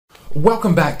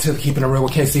Welcome back to the Keeping It Real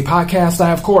with KC podcast.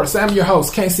 I, of course, am your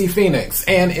host, KC Phoenix,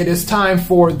 and it is time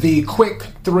for the Quick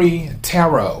 3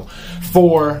 Tarot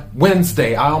for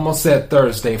Wednesday. I almost said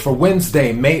Thursday. For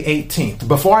Wednesday, May 18th.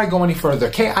 Before I go any further,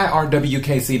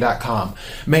 KIRWKC.com,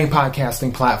 main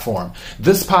podcasting platform.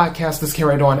 This podcast is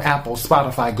carried on Apple,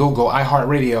 Spotify, Google,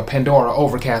 iHeartRadio, Pandora,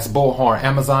 Overcast, Bullhorn,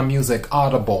 Amazon Music,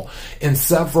 Audible, and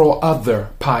several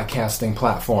other podcasting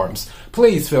platforms.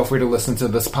 Please feel free to listen to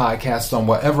this podcast on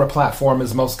whatever platform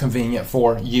is most convenient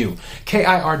for you.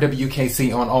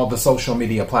 KIRWKC on all the social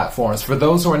media platforms. For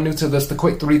those who are new to this, the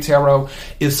Quick 3 Tarot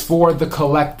is for the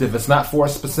collective. It's not for a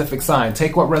specific sign.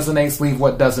 Take what resonates, leave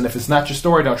what doesn't. If it's not your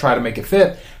story, don't try to make it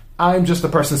fit. I'm just a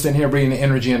person sitting here reading the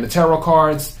energy and the tarot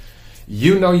cards.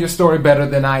 You know your story better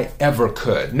than I ever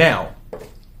could. Now,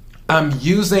 I'm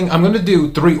going to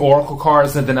do 3 oracle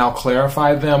cards and then I'll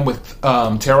clarify them with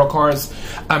tarot cards.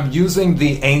 I'm using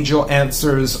the Angel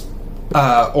Answers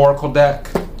oracle deck.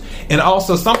 And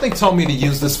also, something told me to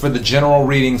use this for the general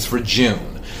readings for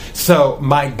June. So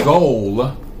my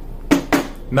goal,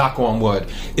 knock on wood,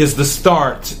 is to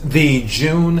start the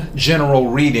June general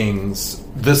readings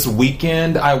this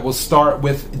weekend. I will start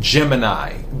with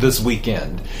Gemini this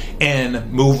weekend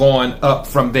and move on up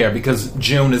from there because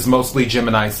June is mostly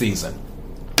Gemini season.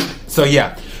 So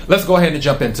yeah, let's go ahead and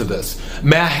jump into this.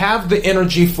 May I have the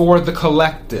energy for the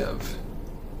collective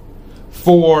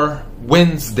for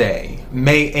Wednesday,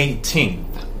 May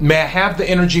 18th? May I have the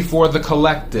energy for the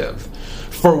collective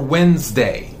for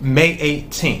Wednesday, May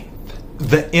 18th?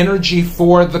 The energy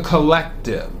for the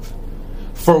collective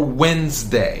for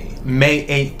Wednesday, May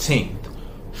 18th.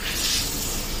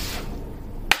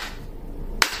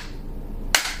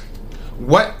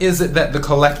 What is it that the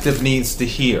collective needs to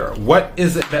hear? What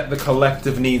is it that the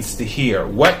collective needs to hear?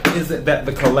 What is it that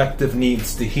the collective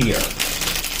needs to hear?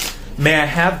 May I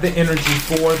have the energy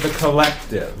for the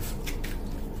collective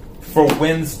for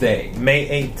Wednesday, May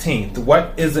 18th?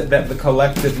 What is it that the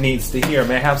collective needs to hear?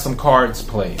 May I have some cards,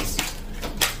 please?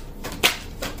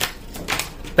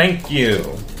 Thank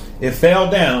you. It fell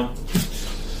down.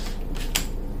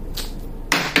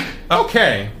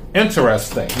 Okay,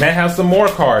 interesting. May I have some more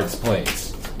cards,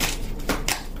 please?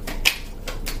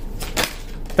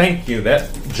 Thank you. That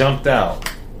jumped out.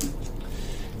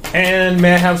 And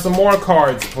may I have some more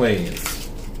cards, please?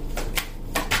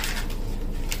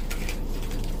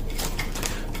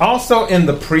 Also in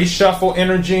the pre-shuffle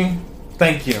energy,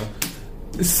 thank you.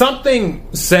 Something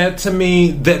said to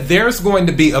me that there's going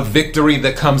to be a victory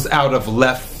that comes out of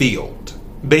left field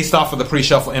based off of the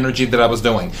pre-shuffle energy that I was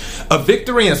doing. A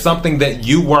victory in something that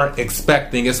you weren't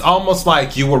expecting. It's almost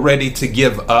like you were ready to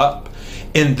give up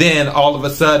and then all of a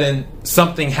sudden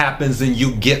something happens and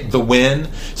you get the win.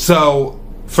 So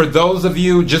for those of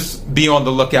you, just be on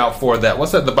the lookout for that.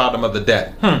 What's at the bottom of the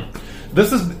deck?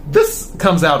 This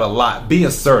comes out a lot. Be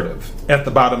assertive at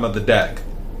the bottom of the deck.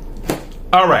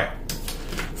 All right.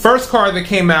 First card that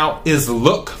came out is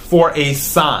look for a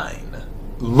sign.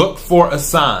 Look for a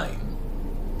sign.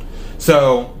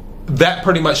 So that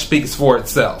pretty much speaks for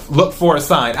itself. Look for a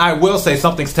sign. I will say,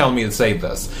 something's telling me to say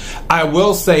this. I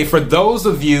will say for those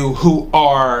of you who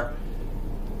are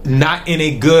not in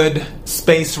a good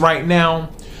space right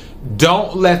now,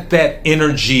 don't let that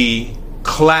energy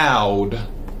cloud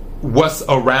what's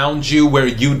around you where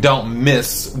you don't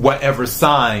miss whatever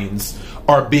signs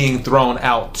are being thrown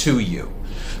out to you.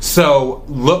 So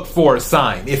look for a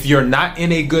sign. If you're not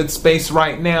in a good space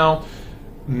right now,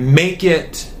 make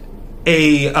it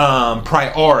a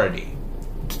priority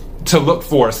to look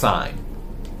for a sign.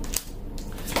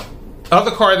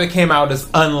 Other card that came out is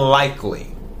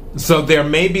unlikely. So there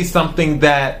may be something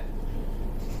that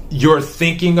you're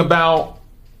thinking about.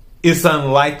 It's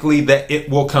unlikely that it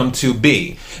will come to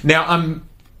be. Now I'm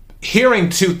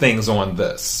hearing 2 things on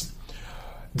this.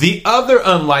 The other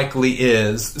unlikely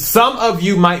is some of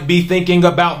you might be thinking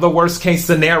about the worst case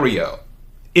scenario.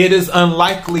 It is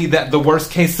unlikely that the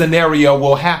worst case scenario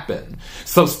will happen.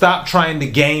 So stop trying to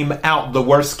game out the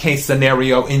worst case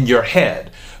scenario in your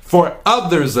head. For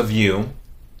others of you,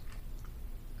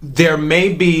 there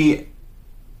may be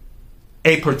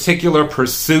a particular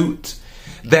pursuit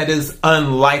that is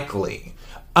unlikely.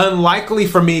 Unlikely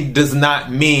for me does not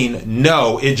mean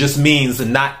no, it just means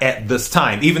not at this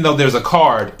time. Even though there's a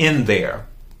card in there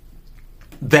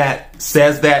that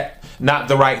says that not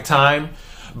the right time,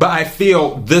 but I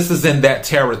feel this is in that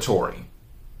territory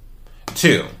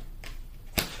too.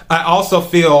 I also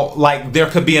feel like there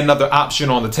could be another option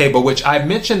on the table, which I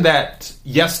mentioned that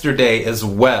yesterday as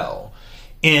well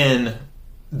in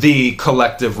the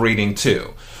collective reading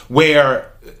too,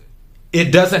 where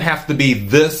it doesn't have to be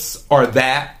this or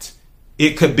that.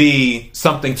 it could be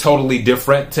something totally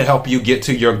different to help you get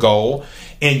to your goal.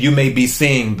 And you may be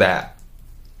seeing that.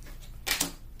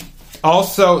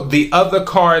 Also, the other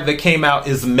card that came out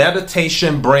is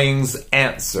meditation brings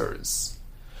answers.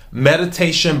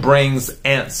 Meditation brings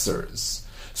answers.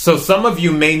 So some of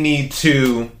you may need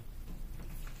to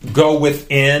go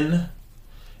within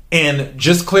and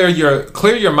just clear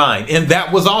your mind. And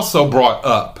that was also brought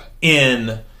up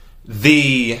in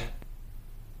the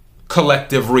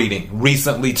collective reading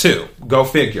recently too. Go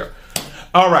figure.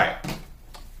 All right.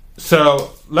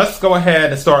 So let's go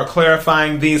ahead and start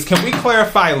clarifying these. Can we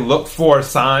clarify look for a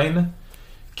sign?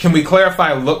 Can we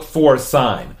clarify look for a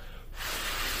sign?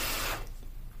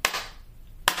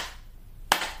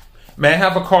 May I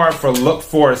have a card for look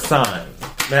for a sign?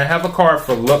 May I have a card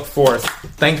for look for a...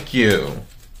 Thank you.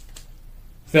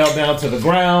 Fell down to the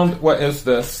ground. What is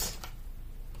this?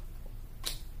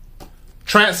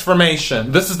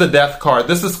 Transformation. This is the death card.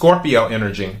 This is Scorpio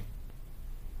energy.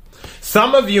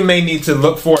 Some of you may need to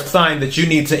look for a sign that you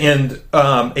need to end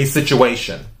a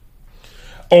situation.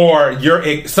 Or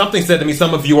something said to me,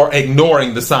 some of you are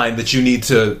ignoring the sign that you need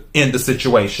to end the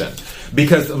situation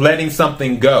because letting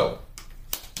something go.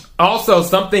 Also,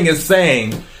 something is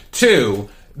saying, too,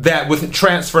 that with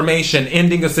transformation,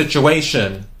 ending a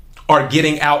situation or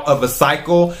getting out of a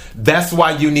cycle, that's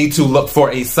why you need to look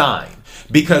for a sign.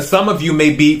 Because some of you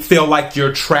may feel like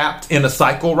you're trapped in a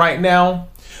cycle right now.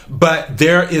 But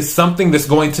there is something that's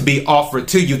going to be offered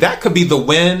to you. That could be the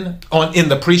win in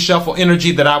the pre-shuffle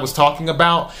energy that I was talking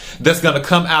about that's going to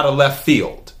come out of left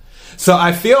field. So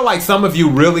I feel like some of you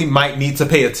really might need to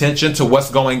pay attention to what's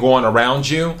going on around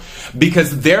you,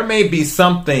 because there may be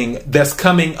something that's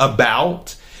coming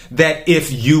about that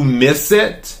if you miss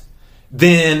it,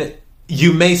 then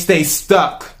you may stay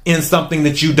stuck in something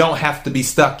that you don't have to be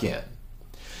stuck in.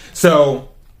 So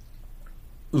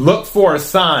look for a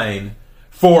sign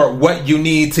for what you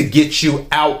need to get you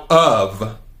out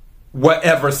of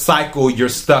whatever cycle you're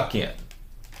stuck in,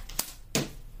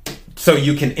 so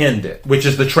you can end it, which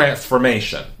is the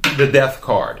transformation, the death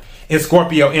card, in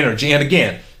Scorpio energy. And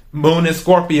again, Moon in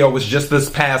Scorpio was just this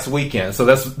past weekend, so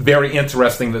that's very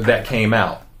interesting that came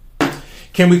out.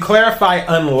 Can we clarify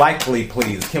unlikely,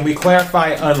 please? Can we clarify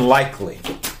unlikely?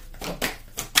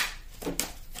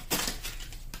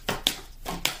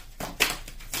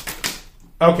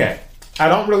 Okay. I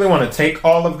don't really want to take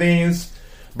all of these,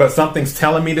 but something's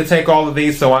telling me to take all of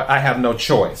these, so I have no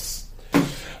choice.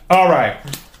 All right.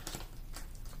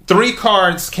 3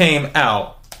 cards came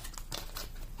out.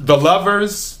 The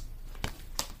Lovers,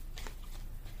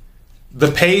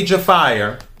 the Page of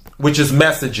Fire, which is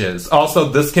messages. Also,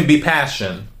 this can be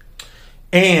passion.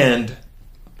 And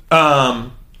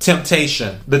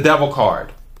Temptation, the Devil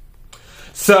card.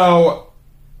 So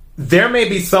there may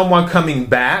be someone coming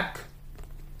back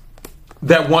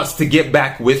that wants to get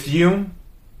back with you,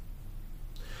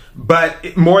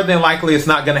 but more than likely it's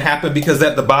not going to happen, because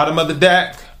at the bottom of the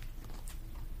deck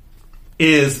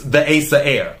is the Ace of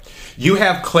Air. You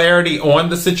have clarity on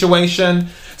the situation.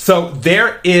 So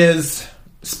there is,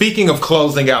 speaking of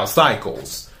closing out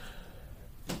cycles,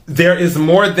 there is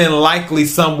more than likely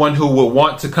someone who will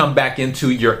want to come back into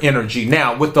your energy.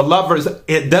 Now, with the Lovers,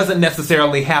 it doesn't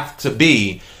necessarily have to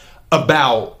be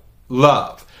about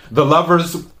love. The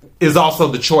Lovers is also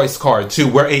the choice card too,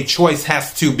 where a choice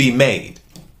has to be made.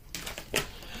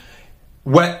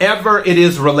 Whatever it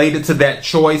is related to that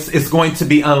choice is going to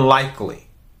be unlikely.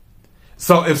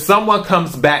 So if someone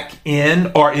comes back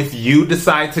in, or if you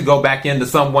decide to go back into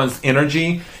someone's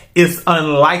energy, it's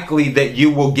unlikely that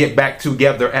you will get back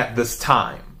together at this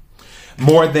time.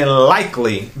 More than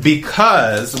likely,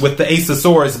 because with the Ace of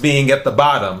Swords being at the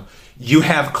bottom, you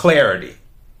have clarity.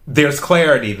 There's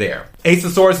clarity there. Ace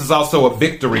of Swords is also a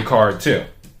victory card too.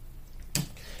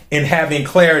 And having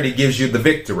clarity gives you the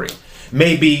victory.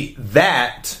 Maybe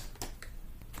that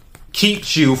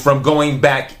keeps you from going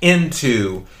back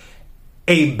into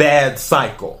a bad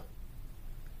cycle.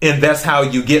 And that's how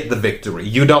you get the victory.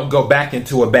 You don't go back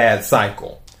into a bad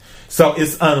cycle. So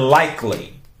it's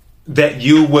unlikely that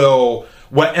you will,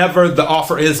 whatever the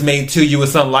offer is made to you,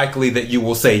 it's unlikely that you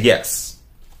will say yes.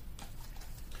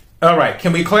 All right,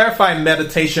 can we clarify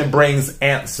meditation brings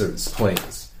answers,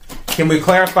 please? Can we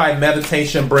clarify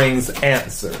meditation brings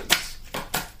answers?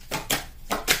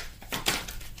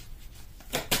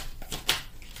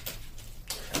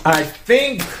 I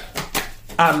think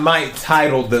I might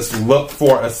title this Look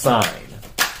for a Sign.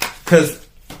 Because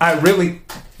I really...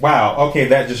 Wow, okay,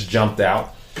 that just jumped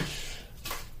out.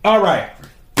 All right.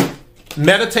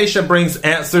 Meditation brings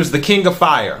answers. The King of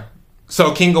Fire.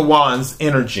 So King of Wands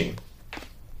energy.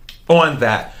 On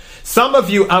that. Some of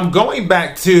you, I'm going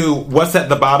back to what's at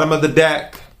the bottom of the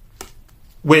deck,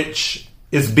 which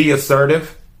is be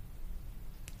assertive.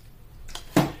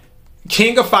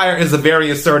 King of Fire is a very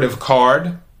assertive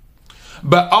card,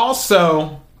 but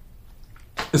also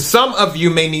some of you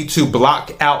may need to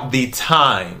block out the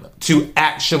time to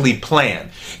actually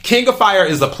plan. King of Fire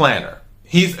is a planner.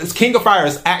 King of Fire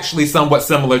is actually somewhat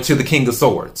similar to the King of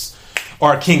Swords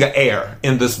or King of Air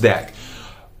in this deck,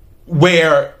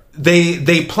 where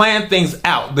they plan things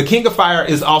out. The King of Fire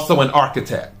is also an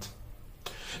architect.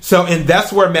 So, and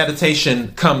that's where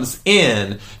meditation comes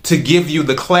in to give you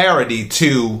the clarity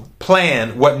to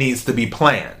plan what needs to be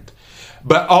planned.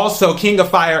 But also, King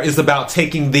of Fire is about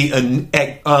taking the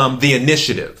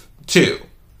initiative too,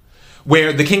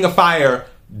 where the King of Fire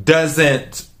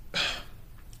doesn't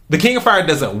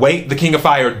wait. The King of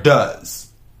Fire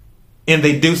does, and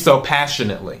they do so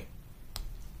passionately.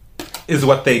 Is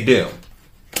what they do.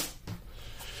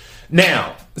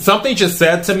 Now, something just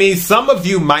said to me, some of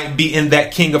you might be in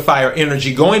that King of Fire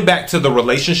energy, going back to the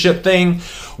relationship thing,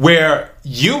 where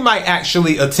you might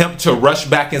actually attempt to rush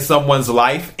back in someone's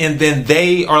life, and then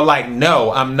they are like,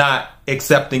 no, I'm not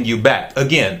accepting you back.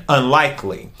 Again,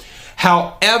 unlikely.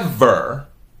 However,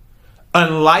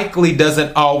 unlikely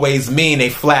doesn't always mean a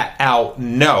flat out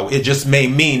no. It just may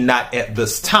mean not at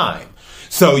this time.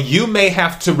 So you may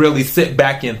have to really sit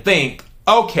back and think,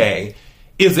 okay,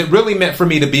 is it really meant for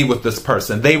me to be with this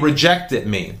person? They rejected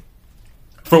me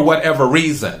for whatever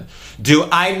reason. Do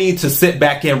I need to sit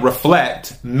back and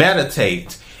reflect,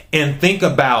 meditate, and think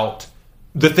about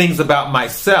the things about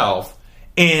myself?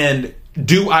 And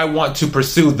do I want to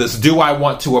pursue this? Do I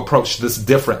want to approach this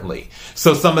differently?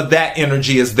 So some of that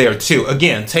energy is there too.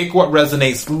 Again, take what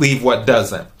resonates, leave what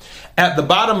doesn't. At the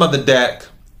bottom of the deck,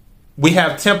 we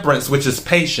have Temperance, which is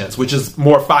patience, which is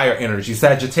more fire energy,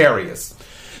 Sagittarius.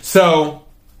 So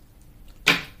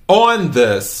on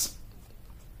this,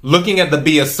 looking at the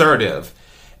be assertive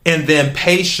and then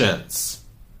patience,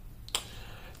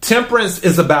 Temperance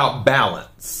is about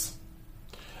balance.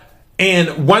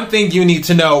 And one thing you need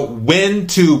to know, when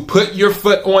to put your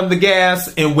foot on the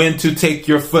gas and when to take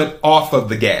your foot off of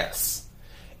the gas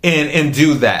and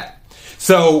do that.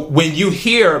 So when you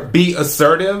hear be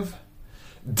assertive,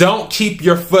 don't keep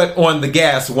your foot on the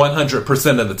gas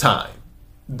 100% of the time.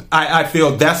 I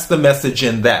feel that's the message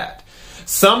in that.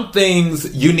 Some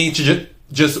things you need to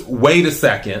just wait a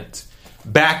second,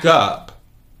 back up,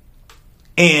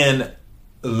 and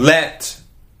let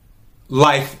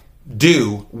life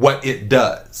do what it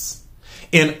does.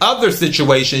 In other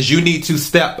situations, you need to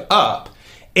step up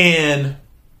and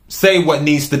say what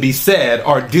needs to be said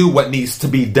or do what needs to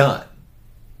be done.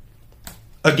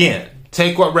 Again,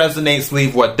 take what resonates,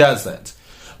 leave what doesn't.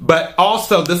 But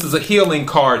also, this is a healing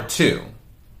card too,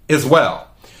 as well.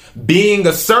 Being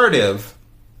assertive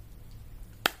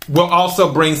will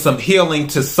also bring some healing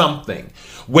to something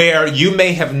where you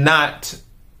may have not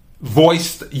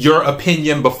voiced your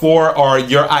opinion before or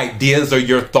your ideas or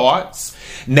your thoughts.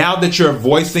 Now that you're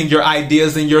voicing your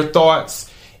ideas and your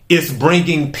thoughts, it's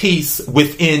bringing peace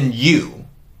within you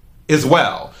as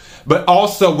well. But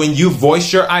also when you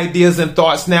voice your ideas and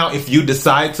thoughts now, if you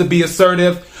decide to be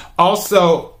assertive,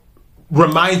 also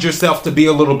remind yourself to be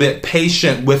a little bit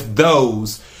patient with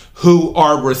those who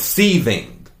are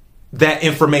receiving that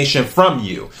information from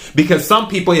you. Because some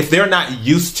people, if they're not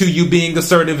used to you being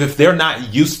assertive, if they're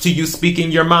not used to you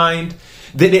speaking your mind,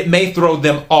 then it may throw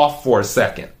them off for a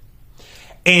second.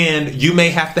 And you may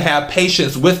have to have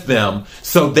patience with them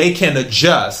so they can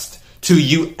adjust to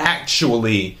you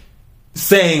actually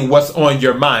saying what's on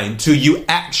your mind, to you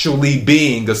actually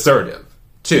being assertive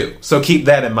too. So keep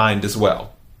that in mind as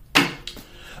well.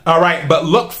 All right, but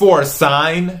look for a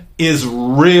sign is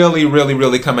really, really,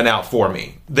 really coming out for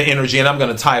me. The energy, and I'm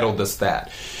going to title this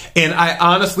that. And I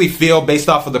honestly feel, based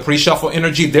off of the pre-shuffle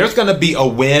energy, there's going to be a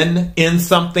win in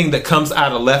something that comes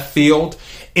out of left field.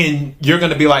 And you're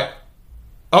going to be like,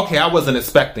 okay, I wasn't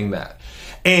expecting that.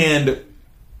 And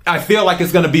I feel like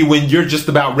it's going to be when you're just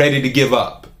about ready to give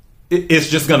up. It's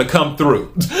just going to come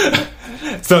through.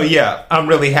 So yeah, I'm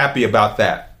really happy about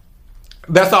that.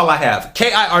 That's all I have.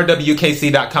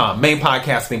 KIRWKC.com, main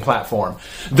podcasting platform.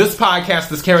 This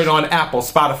podcast is carried on Apple,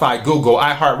 Spotify, Google,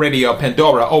 iHeartRadio,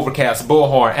 Pandora, Overcast,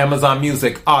 Bullhorn, Amazon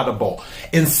Music, Audible,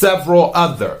 and several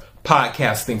other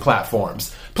podcasting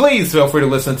platforms. Please feel free to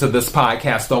listen to this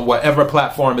podcast on whatever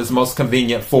platform is most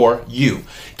convenient for you.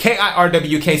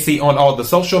 KIRWKC on all the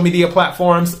social media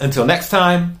platforms. Until next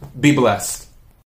time, be blessed.